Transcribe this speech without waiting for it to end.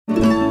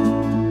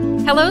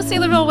Hello,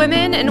 Saylorville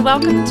women, and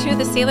welcome to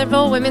the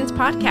Saylorville Women's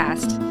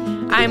Podcast.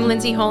 I'm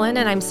Lindsay Holen,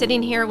 and I'm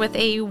sitting here with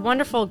a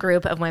wonderful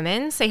group of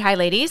women. Say hi,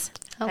 ladies.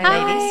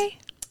 Hi, ladies.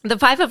 The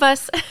five of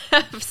us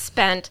have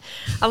spent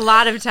a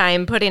lot of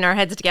time putting our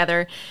heads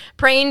together,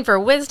 praying for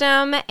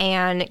wisdom,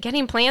 and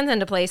getting plans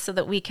into place so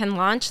that we can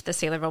launch the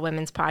Saylorville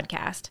Women's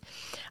Podcast.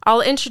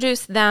 I'll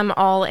introduce them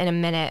all in a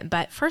minute,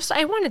 but first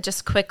I want to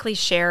just quickly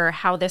share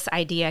how this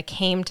idea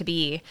came to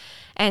be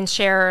and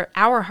share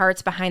our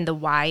hearts behind the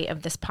why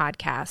of this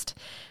podcast.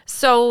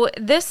 So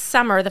this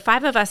summer, the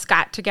five of us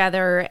got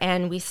together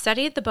and we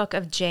studied the book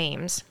of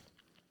James.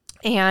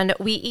 And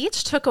we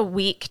each took a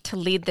week to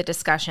lead the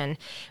discussion.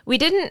 We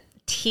didn't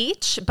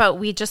teach, but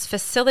we just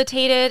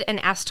facilitated and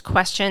asked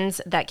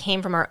questions that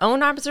came from our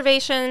own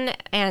observation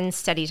and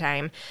study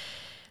time.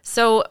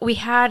 So we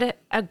had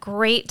a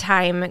great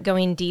time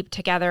going deep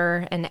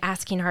together and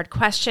asking hard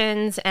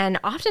questions and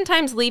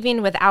oftentimes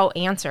leaving without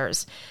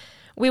answers.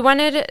 We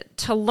wanted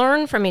to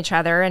learn from each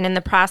other, and in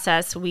the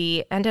process,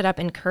 we ended up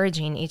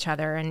encouraging each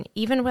other, and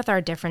even with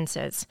our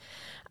differences.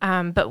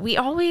 But we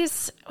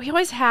always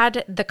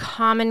had the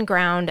common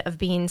ground of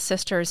being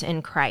sisters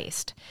in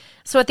Christ.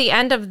 So at the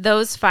end of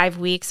those 5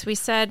 weeks, we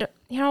said,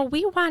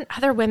 we want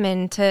other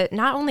women to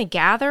not only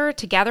gather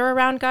together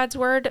around God's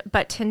word,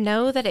 but to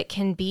know that it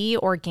can be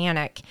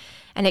organic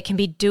and it can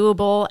be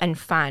doable and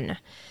fun.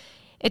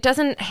 It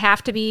doesn't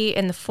have to be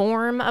in the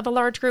form of a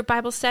large group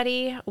Bible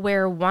study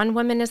where one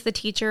woman is the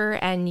teacher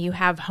and you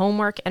have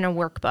homework and a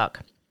workbook.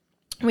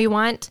 We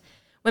want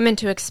women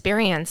to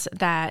experience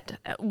that.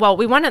 Well,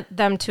 we wanted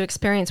them to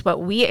experience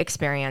what we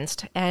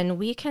experienced, and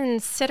we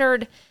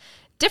considered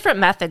different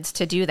methods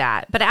to do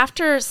that. But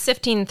after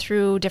sifting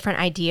through different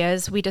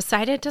ideas, we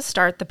decided to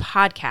start the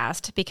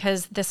podcast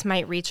because this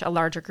might reach a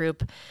larger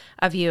group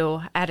of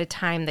you at a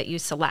time that you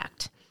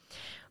select.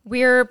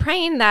 We're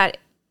praying that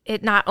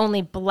it not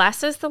only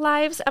blesses the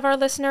lives of our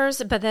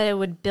listeners, but that it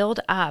would build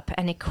up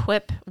and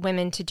equip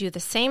women to do the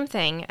same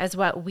thing as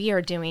what we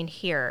are doing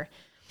here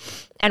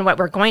and what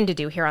we're going to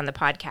do here on the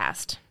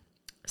podcast.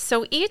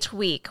 So each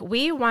week,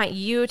 we want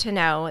you to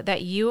know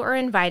that you are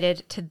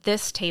invited to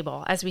this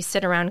table as we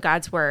sit around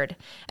God's Word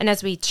and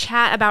as we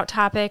chat about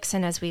topics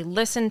and as we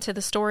listen to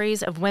the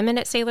stories of women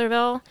at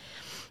Saylorville.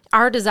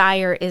 Our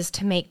desire is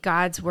to make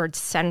God's Word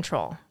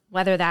central,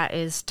 whether that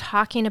is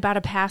talking about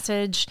a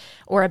passage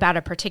or about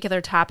a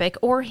particular topic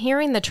or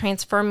hearing the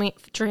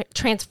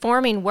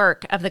transforming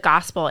work of the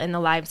gospel in the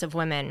lives of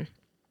women.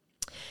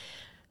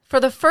 For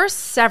the first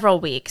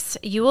several weeks,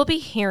 you will be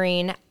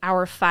hearing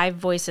our five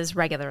voices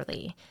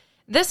regularly.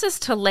 This is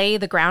to lay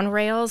the ground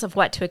rails of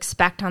what to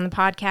expect on the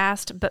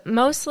podcast, but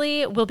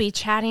mostly we'll be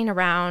chatting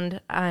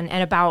around and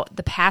about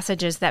the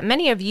passages that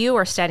many of you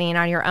are studying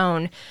on your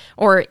own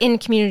or in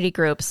community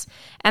groups,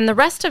 and the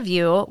rest of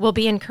you will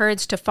be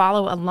encouraged to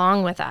follow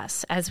along with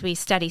us as we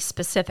study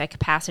specific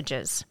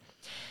passages.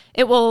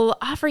 It will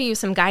offer you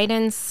some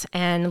guidance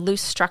and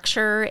loose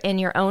structure in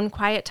your own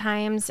quiet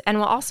times, and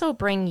will also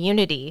bring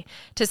unity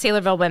to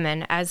Saylorville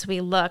women as we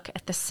look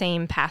at the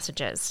same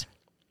passages.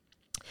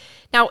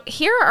 Now,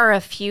 here are a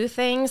few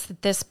things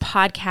that this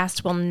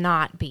podcast will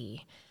not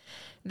be.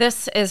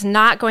 This is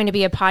not going to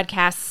be a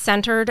podcast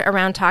centered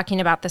around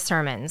talking about the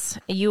sermons.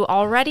 You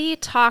already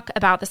talk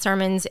about the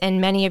sermons in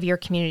many of your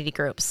community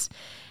groups.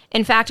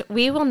 In fact,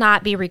 we will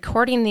not be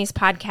recording these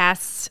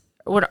podcasts,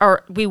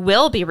 or we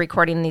will be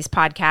recording these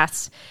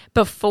podcasts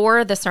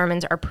before the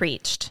sermons are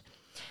preached.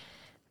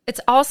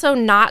 It's also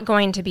not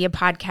going to be a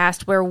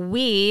podcast where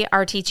we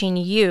are teaching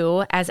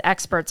you as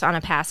experts on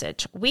a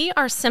passage. We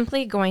are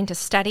simply going to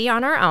study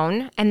on our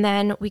own, and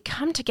then we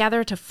come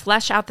together to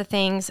flesh out the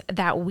things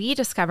that we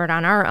discovered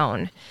on our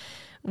own.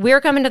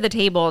 We're coming to the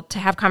table to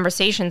have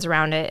conversations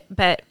around it,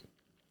 but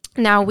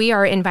now we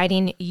are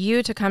inviting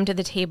you to come to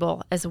the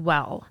table as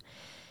well.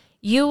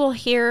 You will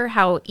hear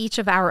how each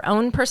of our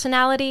own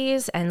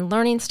personalities and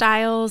learning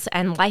styles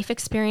and life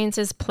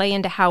experiences play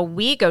into how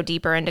we go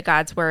deeper into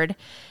God's Word.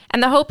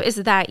 And the hope is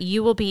that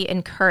you will be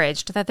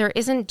encouraged that there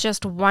isn't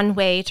just one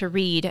way to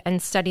read and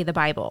study the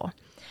Bible.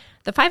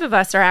 The five of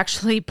us are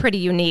actually pretty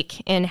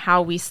unique in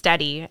how we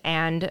study,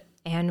 and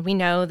we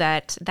know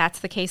that that's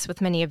the case with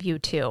many of you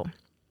too.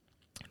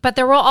 But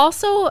there will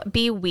also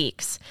be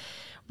weeks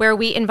where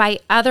we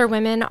invite other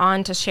women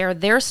on to share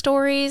their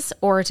stories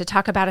or to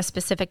talk about a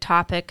specific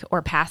topic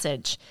or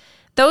passage.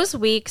 Those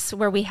weeks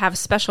where we have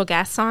special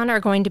guests on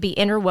are going to be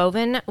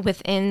interwoven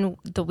within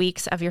the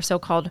weeks of your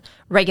so-called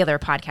regular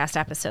podcast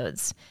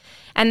episodes.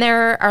 And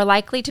there are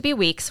likely to be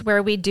weeks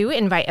where we do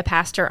invite a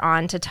pastor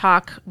on to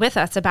talk with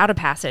us about a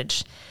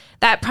passage.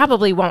 That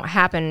probably won't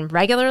happen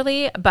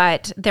regularly,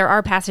 but there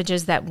are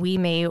passages that we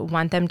may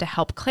want them to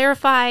help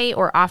clarify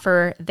or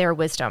offer their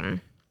wisdom.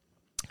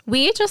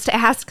 We just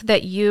ask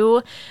that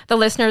you, the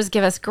listeners,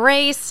 give us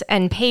grace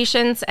and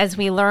patience as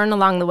we learn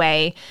along the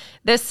way.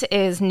 This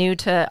is new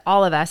to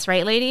all of us,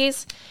 right,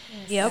 ladies?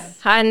 Yep.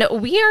 And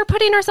we are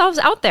putting ourselves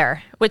out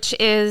there, which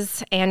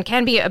is and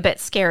can be a bit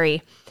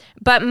scary.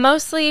 But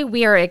mostly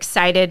we are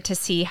excited to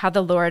see how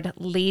the Lord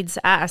leads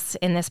us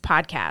in this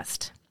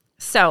podcast.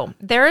 So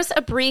there's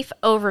a brief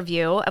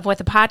overview of what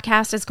the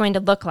podcast is going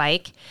to look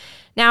like.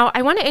 Now,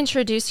 I want to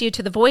introduce you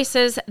to the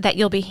voices that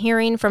you'll be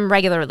hearing from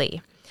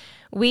regularly.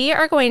 We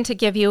are going to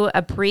give you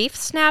a brief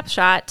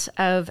snapshot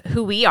of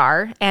who we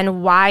are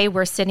and why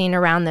we're sitting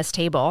around this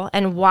table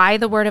and why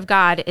the Word of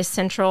God is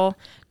central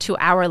to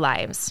our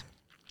lives.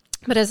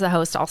 But as the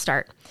host, I'll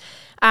start.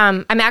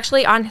 I'm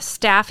actually on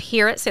staff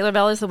here at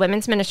Saylorville as the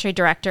Women's Ministry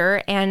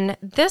Director, and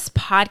this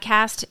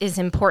podcast is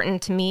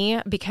important to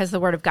me because the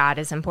Word of God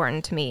is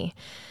important to me.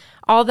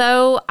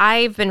 Although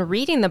I've been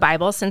reading the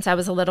Bible since I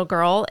was a little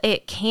girl,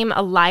 it came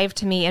alive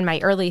to me in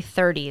my early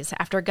 30s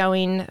after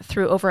going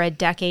through over a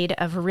decade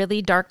of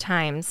really dark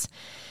times.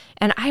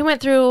 And I went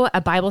through a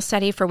Bible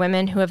study for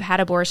women who have had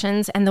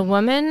abortions, and the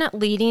woman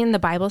leading the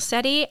Bible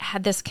study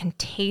had this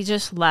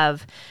contagious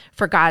love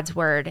for God's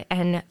Word.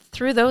 And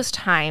through those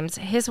times,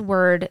 His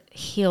Word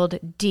healed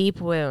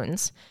deep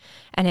wounds,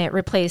 and it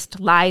replaced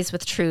lies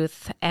with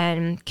truth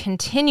and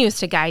continues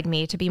to guide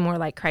me to be more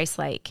like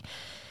Christ-like.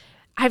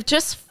 I've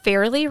just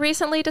fairly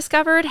recently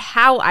discovered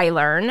how I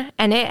learn,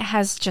 and it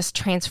has just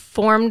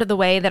transformed the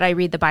way that I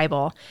read the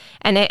Bible,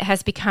 and it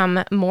has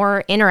become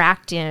more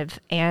interactive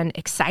and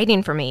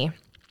exciting for me.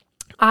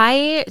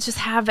 I just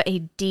have a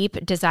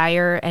deep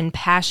desire and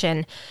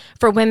passion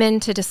for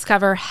women to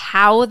discover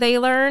how they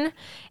learn,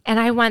 and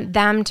I want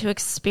them to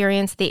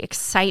experience the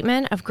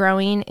excitement of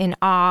growing in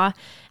awe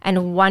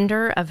and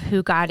wonder of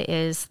who God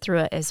is through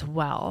it as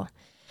well.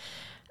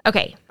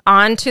 Okay,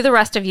 on to the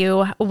rest of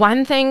you.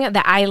 One thing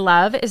that I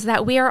love is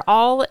that we are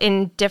all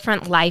in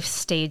different life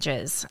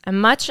stages.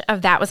 And much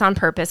of that was on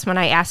purpose when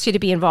I asked you to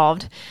be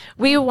involved.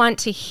 We want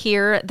to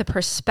hear the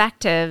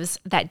perspectives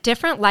that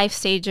different life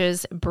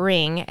stages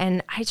bring,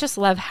 and I just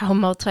love how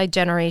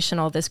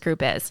multi-generational this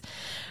group is.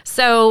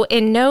 So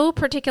in no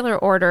particular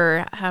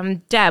order,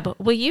 Deb,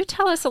 will you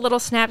tell us a little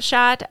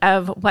snapshot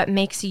of what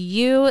makes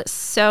you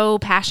so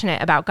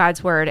passionate about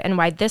God's Word and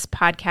why this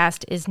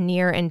podcast is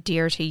near and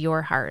dear to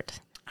your heart?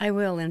 I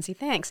will, Lindsay.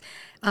 Thanks.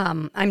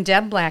 I'm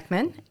Deb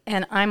Blackman,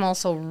 and I'm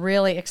also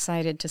really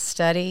excited to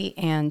study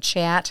and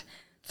chat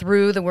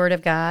through the Word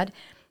of God.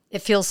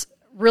 It feels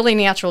really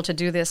natural to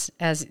do this,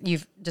 as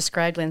you've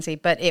described, Lindsay,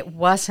 but it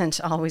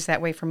wasn't always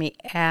that way for me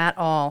at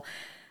all.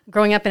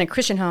 Growing up in a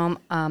Christian home,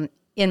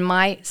 in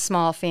my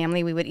small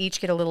family, we would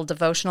each get a little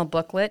devotional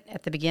booklet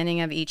at the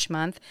beginning of each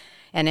month,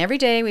 and every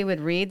day we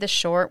would read the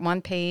short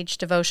one-page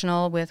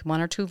devotional with one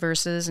or two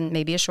verses and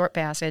maybe a short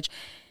passage,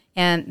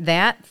 and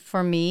that,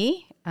 for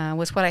me,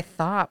 was what I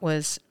thought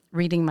was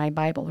reading my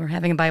Bible or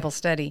having a Bible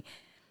study.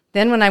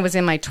 Then when I was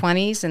in my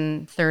 20s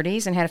and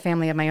 30s and had a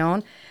family of my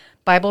own,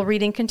 Bible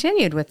reading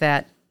continued with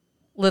that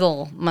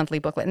little monthly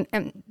booklet,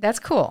 and that's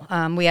cool.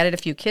 We added a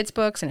few kids'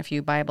 books and a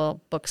few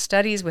Bible book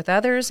studies with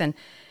others, and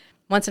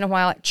once in a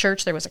while at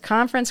church there was a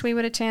conference we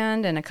would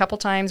attend, and a couple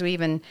times we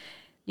even,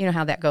 you know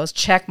how that goes,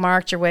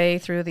 check-marked your way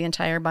through the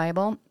entire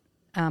Bible.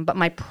 But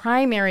my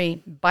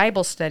primary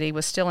Bible study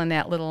was still in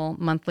that little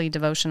monthly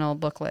devotional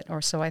booklet,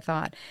 or so I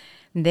thought.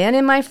 Then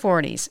in my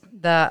 40s,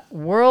 the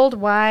World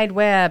Wide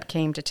Web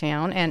came to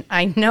town, and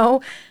I know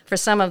for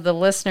some of the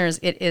listeners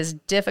it is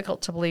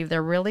difficult to believe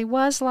there really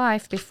was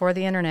life before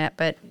the internet,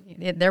 but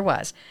there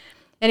was.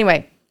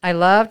 Anyway, I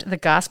loved the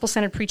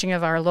gospel-centered preaching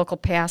of our local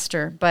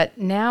pastor, but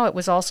now it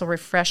was also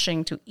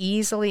refreshing to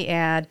easily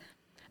add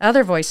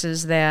other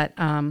voices that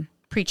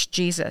preached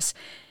Jesus.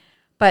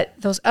 But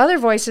those other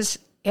voices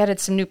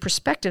added some new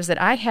perspectives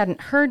that I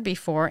hadn't heard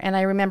before, and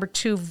I remember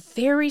two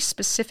very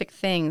specific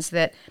things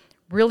that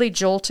really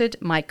jolted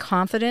my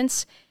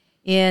confidence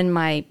in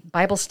my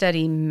Bible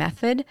study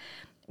method.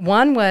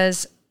 One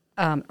was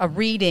a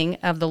reading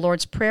of the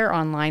Lord's Prayer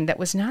online that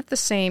was not the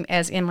same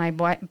as in my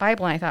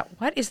Bible, and I thought,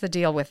 what is the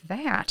deal with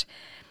that?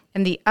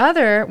 And the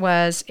other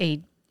was a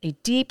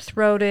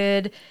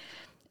deep-throated,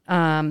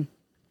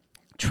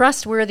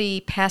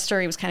 trustworthy pastor.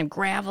 He was kind of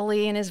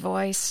gravelly in his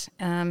voice.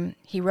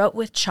 He wrote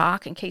with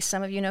chalk, in case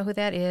some of you know who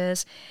that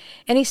is.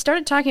 And he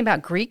started talking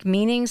about Greek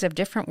meanings of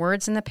different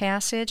words in the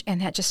passage,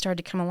 and that just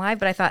started to come alive.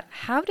 But I thought,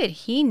 how did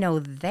he know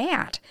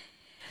that?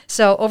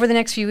 So over the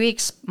next few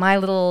weeks, my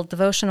little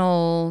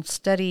devotional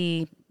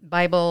study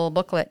Bible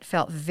booklet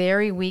felt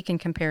very weak in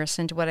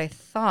comparison to what I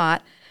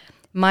thought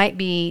might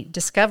be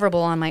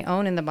discoverable on my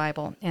own in the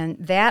Bible. And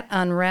that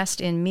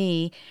unrest in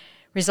me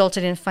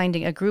resulted in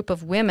finding a group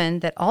of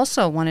women that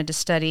also wanted to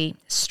study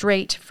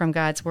straight from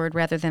God's Word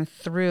rather than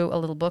through a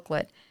little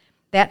booklet.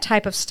 That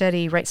type of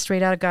study, right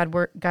straight out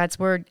of God's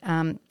Word,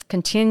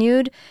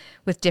 continued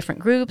with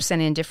different groups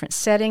and in different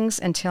settings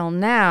until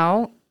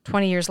now,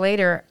 20 years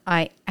later,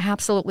 I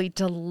absolutely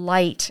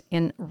delight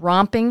in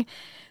romping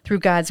through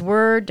God's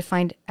Word to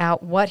find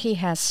out what He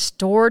has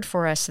stored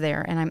for us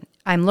there. And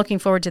I'm looking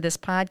forward to this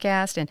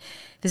podcast and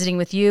visiting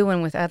with you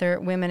and with other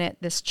women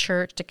at this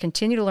church to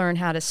continue to learn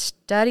how to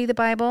study the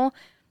Bible,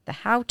 the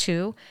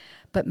how-to,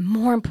 but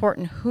more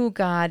important, who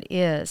God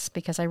is,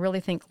 because I really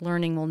think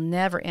learning will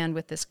never end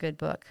with this good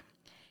book.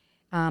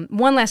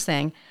 One last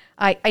thing.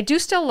 I do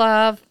still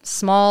love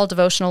small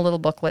devotional little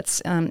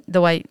booklets,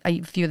 though I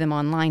view them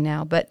online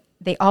now, but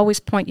they always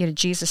point you to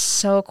Jesus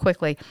so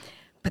quickly.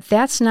 But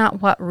that's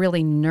not what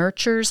really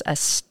nurtures a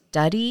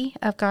study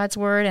of God's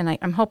Word, and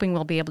I'm hoping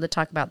we'll be able to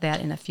talk about that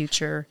in a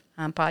future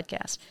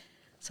podcast.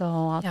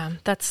 So yeah,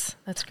 that's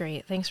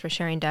great. Thanks for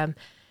sharing, Deb.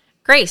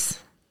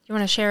 Grace, you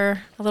want to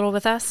share a little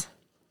with us?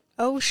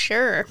 Oh,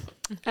 sure.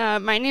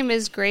 My name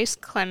is Grace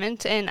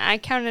Clement, and I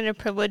count it a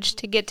privilege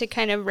to get to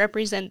kind of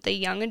represent the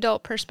young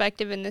adult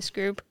perspective in this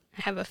group.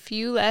 I have a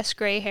few less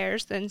gray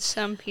hairs than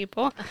some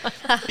people.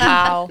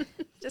 Wow.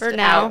 For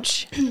now.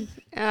 Ouch.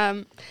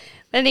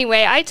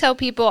 Anyway, I tell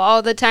people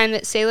all the time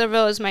that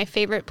Saylorville is my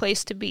favorite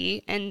place to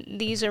be, and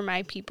these are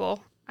my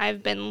people.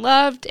 I've been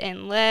loved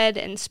and led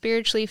and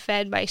spiritually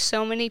fed by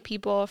so many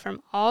people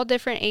from all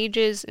different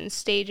ages and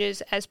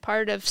stages as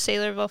part of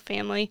Saylorville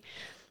family,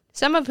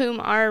 some of whom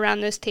are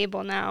around this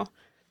table now.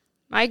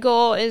 My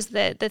goal is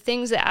that the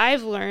things that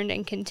I've learned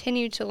and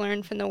continue to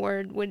learn from the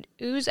Word would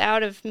ooze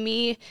out of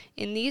me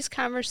in these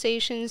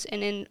conversations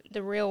and in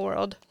the real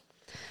world.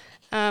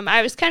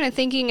 I was kind of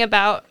thinking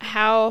about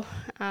how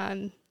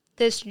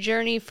this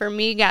journey for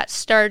me got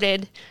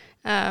started,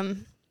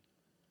 and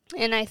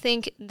I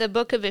think the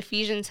book of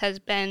Ephesians has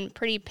been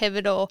pretty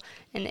pivotal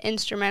and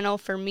instrumental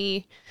for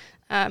me.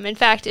 In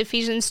fact,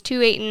 Ephesians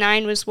 2:8 and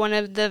 9 was one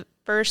of the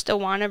first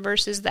Awana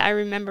verses that I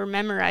remember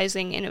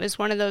memorizing, and it was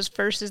one of those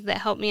verses that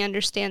helped me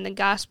understand the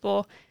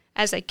gospel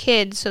as a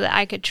kid so that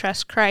I could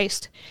trust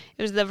Christ.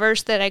 It was the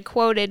verse that I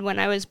quoted when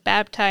I was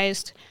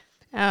baptized.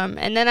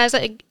 And then as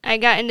I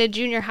got into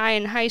junior high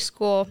and high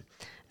school,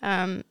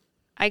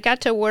 I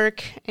got to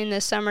work in the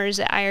summers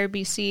at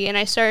IRBC, and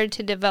I started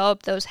to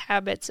develop those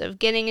habits of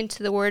getting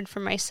into the Word for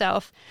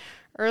myself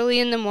early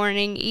in the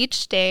morning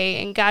each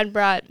day, and God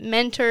brought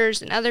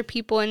mentors and other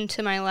people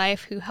into my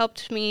life who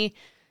helped me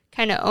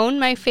kind of own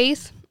my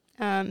faith.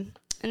 And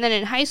then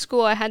in high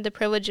school, I had the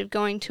privilege of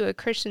going to a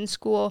Christian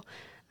school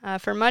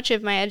for much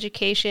of my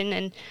education,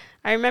 and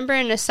I remember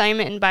an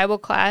assignment in Bible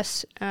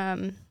class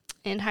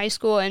in high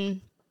school, and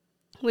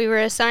we were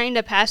assigned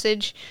a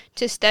passage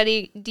to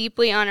study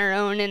deeply on our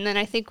own, and then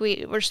I think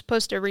we were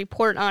supposed to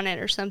report on it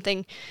or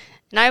something.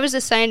 And I was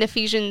assigned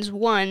Ephesians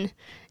 1,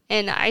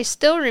 and I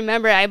still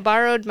remember I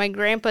borrowed my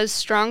grandpa's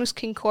Strong's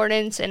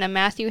Concordance and a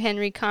Matthew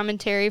Henry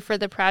commentary for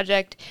the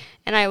project,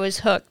 and I was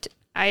hooked.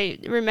 I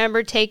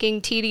remember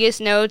taking tedious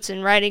notes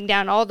and writing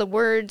down all the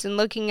words and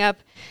looking up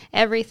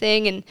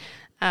everything, and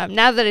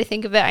now that I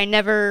think of it, I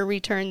never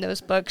returned those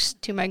books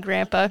to my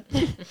grandpa.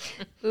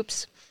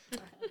 Oops.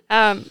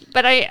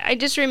 But I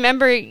just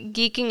remember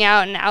geeking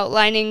out and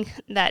outlining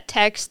that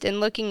text and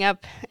looking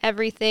up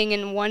everything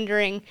and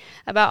wondering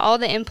about all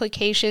the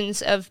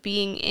implications of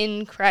being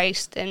in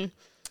Christ. And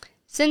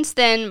since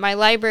then, my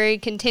library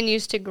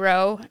continues to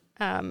grow.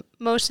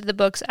 Most of the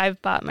books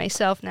I've bought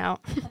myself now.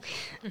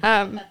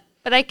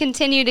 But I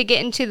continue to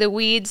get into the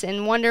weeds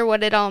and wonder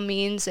what it all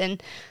means.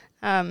 And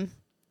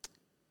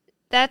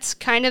that's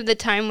kind of the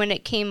time when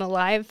it came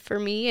alive for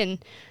me.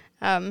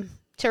 And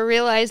to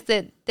realize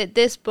that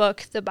this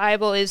book, the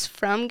Bible, is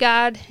from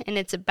God, and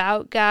it's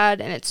about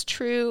God, and it's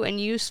true and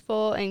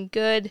useful and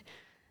good.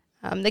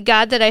 The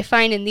God that I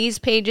find in these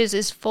pages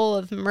is full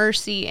of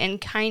mercy and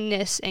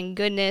kindness and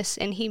goodness,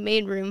 and he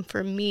made room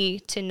for me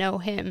to know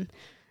him.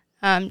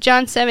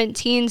 John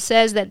 17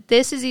 says that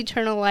this is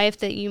eternal life,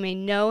 that you may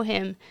know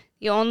him,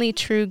 the only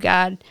true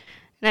God.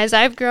 And as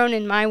I've grown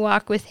in my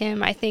walk with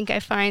him, I think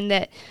I find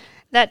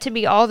that to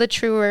be all the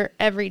truer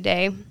every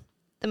day.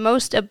 The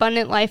most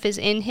abundant life is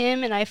in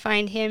him, and I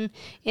find him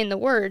in the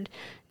Word.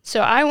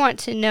 So I want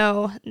to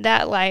know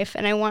that life,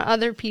 and I want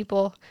other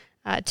people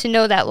to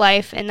know that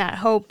life and that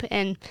hope.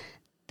 And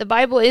the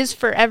Bible is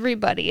for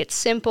everybody. It's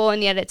simple,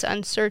 and yet it's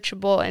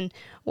unsearchable. And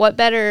what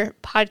better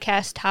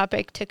podcast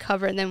topic to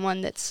cover than one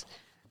that's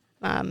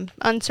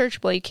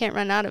unsearchable? You can't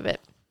run out of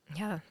it.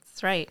 Yeah,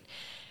 that's right.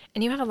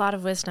 And you have a lot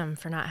of wisdom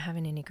for not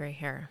having any gray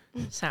hair.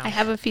 So I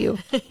have a few.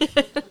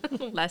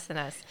 Less than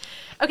us.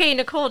 Okay,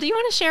 Nicole, do you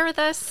want to share with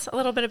us a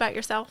little bit about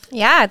yourself?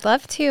 Yeah, I'd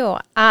love to.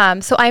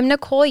 So I'm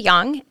Nicole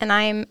Young, and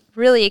I'm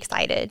really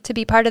excited to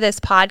be part of this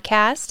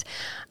podcast.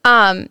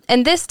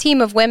 And this team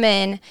of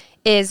women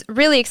is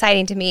really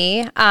exciting to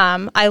me.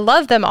 I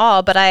love them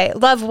all, but I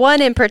love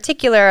one in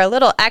particular a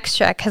little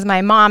extra because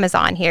my mom is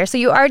on here. So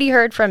you already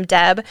heard from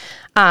Deb.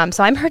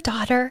 So I'm her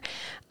daughter.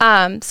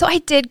 So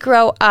I did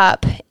grow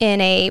up in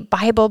a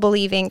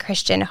Bible-believing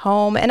Christian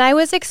home, and I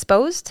was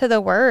exposed to the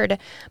Word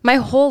my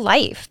whole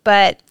life,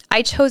 but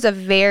I chose a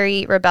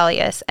very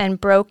rebellious and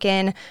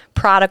broken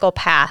prodigal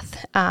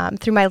path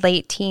through my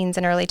late teens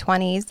and early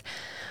 20s.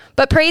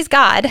 But praise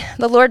God,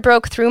 the Lord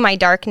broke through my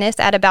darkness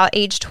at about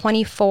age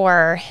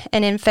 24,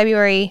 and in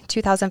February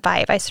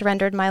 2005, I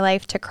surrendered my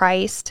life to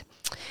Christ.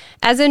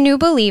 As a new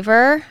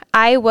believer,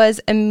 I was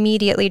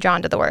immediately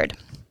drawn to the Word.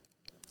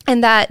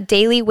 And that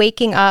daily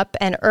waking up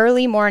and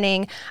early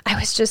morning, I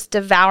was just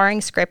devouring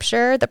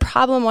scripture. The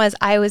problem was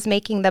I was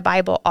making the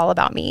Bible all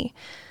about me.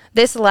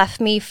 This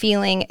left me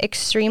feeling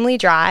extremely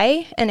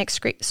dry and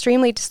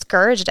extremely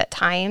discouraged at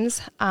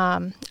times.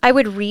 I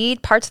would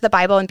read parts of the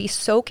Bible and be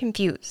so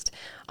confused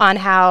on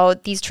how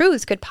these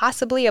truths could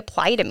possibly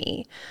apply to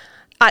me.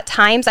 At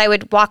times, I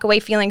would walk away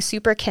feeling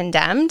super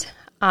condemned.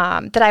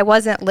 that I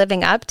wasn't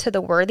living up to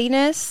the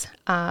worthiness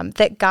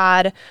that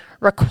God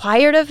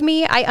required of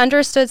me. I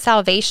understood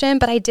salvation,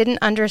 but I didn't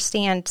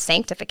understand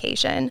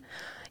sanctification.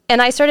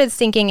 And I started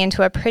sinking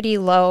into a pretty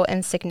low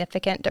and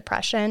significant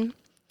depression.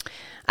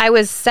 I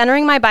was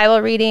centering my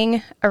Bible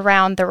reading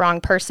around the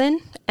wrong person,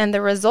 and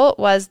the result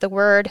was the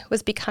word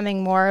was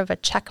becoming more of a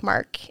check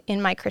mark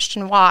in my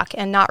Christian walk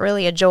and not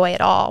really a joy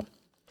at all.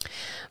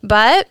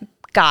 But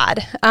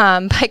God,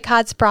 by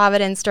God's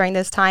providence during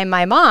this time,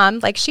 my mom,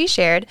 like she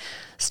shared,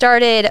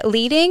 started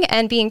leading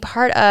and being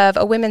part of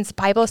a women's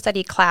Bible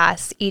study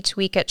class each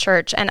week at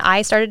church, and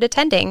I started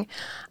attending.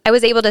 I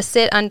was able to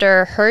sit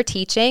under her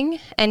teaching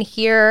and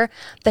hear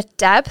the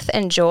depth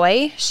and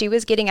joy she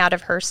was getting out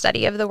of her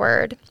study of the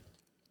Word.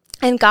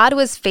 And God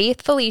was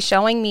faithfully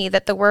showing me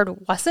that the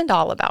Word wasn't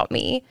all about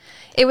me.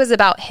 It was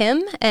about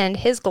Him and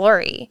His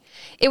glory.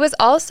 It was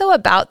also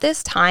about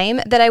this time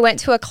that I went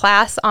to a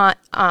class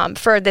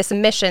for this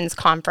missions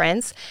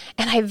conference,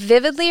 and I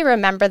vividly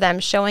remember them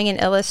showing an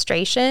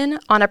illustration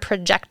on a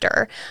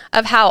projector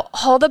of how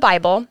all the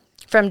Bible,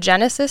 from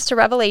Genesis to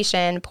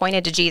Revelation,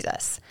 pointed to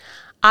Jesus.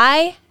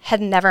 I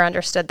had never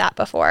understood that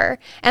before,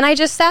 and I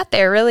just sat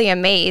there really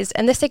amazed,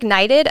 and this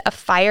ignited a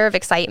fire of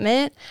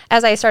excitement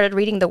as I started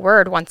reading the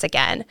Word once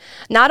again.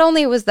 Not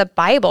only was the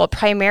Bible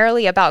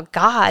primarily about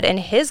God and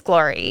His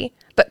glory,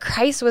 but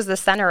Christ was the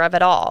center of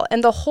it all,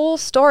 and the whole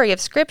story of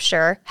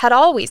Scripture had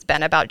always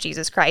been about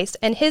Jesus Christ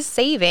and His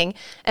saving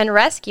and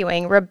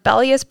rescuing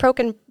rebellious,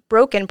 broken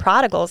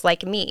prodigals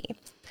like me.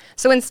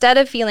 So instead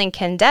of feeling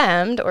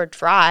condemned or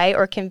dry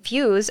or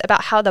confused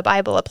about how the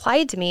Bible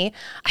applied to me,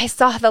 I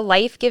saw the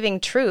life-giving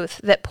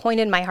truth that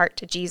pointed my heart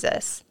to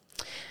Jesus.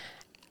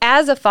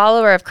 As a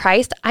follower of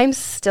Christ, I'm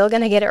still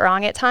going to get it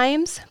wrong at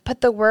times,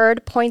 but the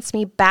Word points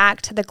me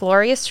back to the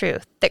glorious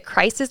truth that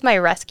Christ is my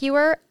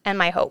rescuer and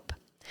my hope.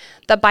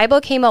 The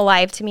Bible came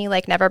alive to me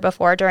like never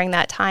before during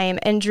that time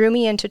and drew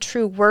me into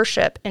true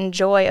worship and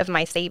joy of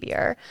my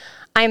Savior.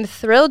 I'm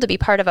thrilled to be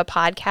part of a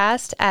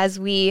podcast as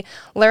we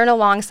learn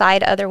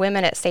alongside other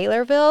women at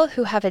Saylorville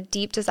who have a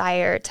deep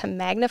desire to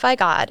magnify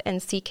God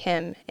and seek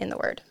Him in the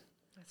Word.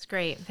 That's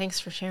great. Thanks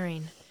for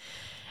sharing.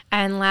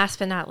 And last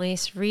but not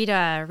least,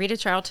 Rita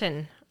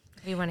Charlton.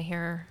 We want to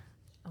hear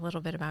a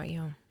little bit about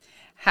you.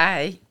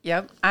 Hi.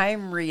 Yep.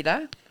 I'm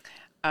Rita.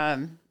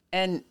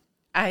 And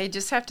I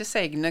just have to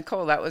say,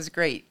 Nicole, that was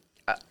great.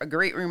 A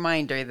great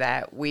reminder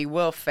that we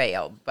will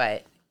fail,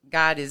 but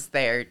God is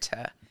there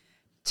to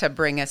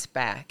bring us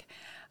back.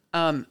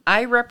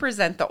 I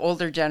represent the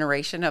older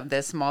generation of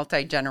this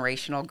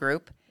multi-generational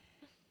group,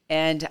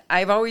 and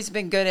I've always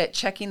been good at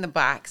checking the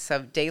box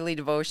of daily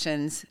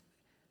devotions,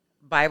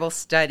 Bible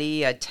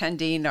study,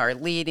 attending or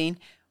leading,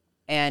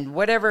 and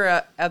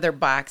whatever other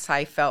box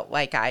I felt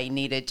like I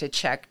needed to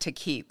check to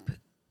keep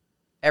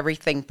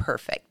everything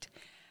perfect.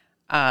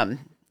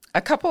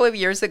 A couple of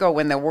years ago,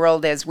 when the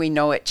world as we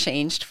know it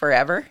changed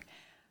forever,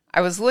 I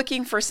was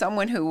looking for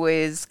someone who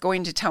was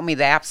going to tell me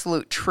the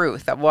absolute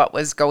truth of what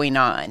was going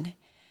on.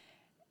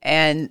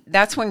 And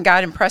that's when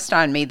God impressed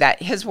on me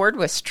that His Word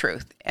was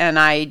truth. And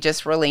I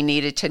just really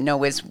needed to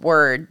know His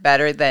Word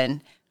better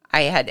than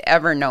I had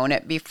ever known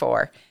it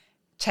before,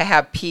 to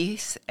have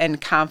peace and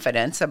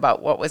confidence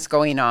about what was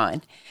going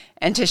on,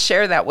 and to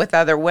share that with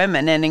other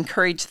women and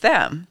encourage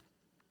them.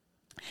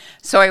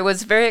 So I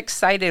was very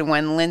excited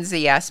when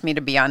Lindsay asked me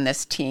to be on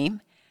this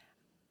team.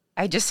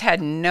 I just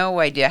had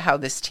no idea how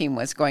this team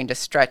was going to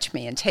stretch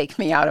me and take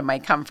me out of my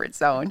comfort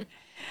zone.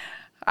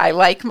 I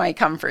like my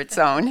comfort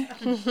zone.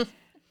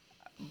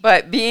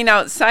 But being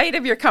outside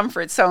of your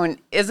comfort zone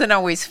isn't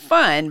always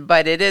fun,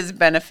 but it is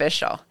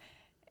beneficial.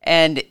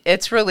 And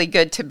it's really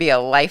good to be a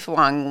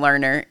lifelong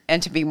learner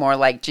and to be more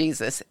like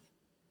Jesus.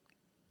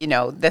 You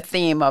know, the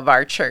theme of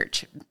our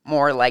church,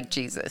 more like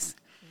Jesus.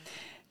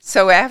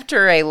 So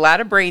after a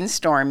lot of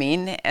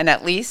brainstorming and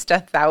at least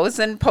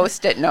 1,000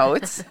 Post-it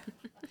notes,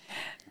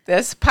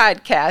 this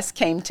podcast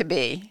came to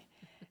be.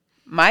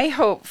 My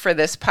hope for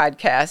this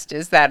podcast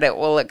is that it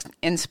will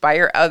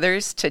inspire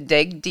others to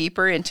dig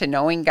deeper into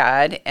knowing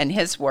God and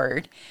His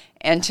Word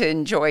and to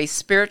enjoy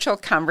spiritual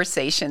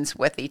conversations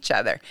with each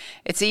other.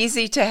 It's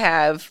easy to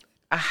have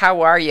a how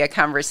are you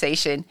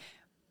conversation,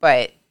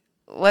 but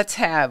let's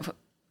have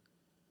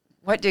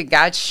what did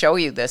God show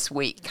you this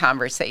week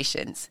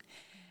conversations.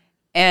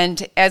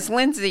 And as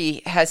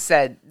Lindsay has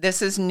said,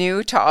 this is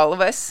new to all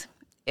of us.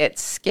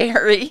 It's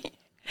scary.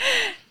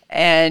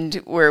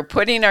 And we're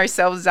putting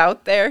ourselves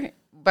out there,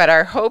 but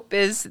our hope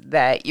is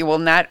that you will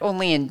not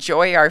only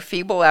enjoy our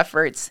feeble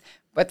efforts,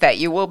 but that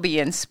you will be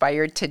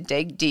inspired to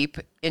dig deep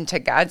into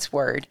God's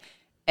Word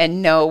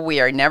and know we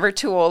are never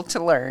too old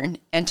to learn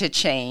and to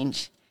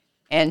change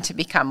and to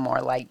become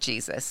more like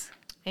Jesus.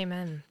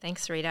 Amen.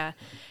 Thanks, Rita.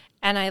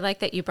 And I like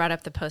that you brought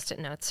up the Post-it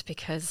notes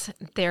because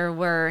there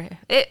were,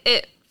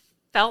 it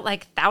felt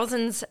like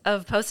thousands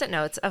of Post-it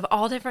notes of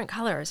all different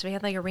colors. We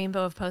had like a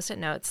rainbow of Post-it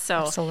notes. So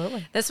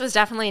Absolutely. this was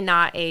definitely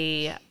not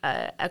a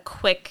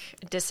quick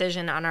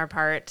decision on our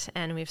part,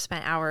 and we've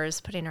spent hours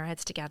putting our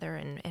heads together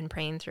and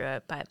praying through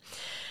it. But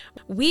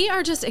we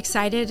are just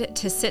excited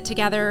to sit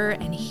together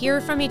and hear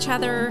from each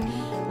other,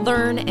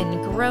 learn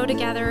and grow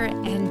together,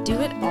 and do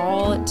it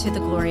all to the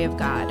glory of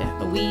God.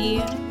 We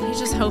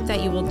just hope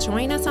that you will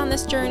join us on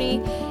this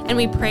journey, and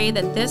we pray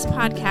that this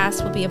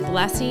podcast will be a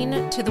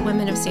blessing to the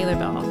women of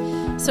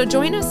Saylorville. So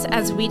join us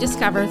as we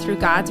discover through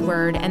God's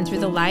Word and through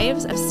the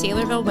lives of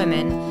Saylorville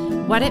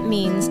women what it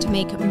means to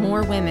make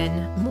more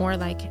women more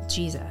like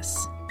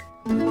Jesus.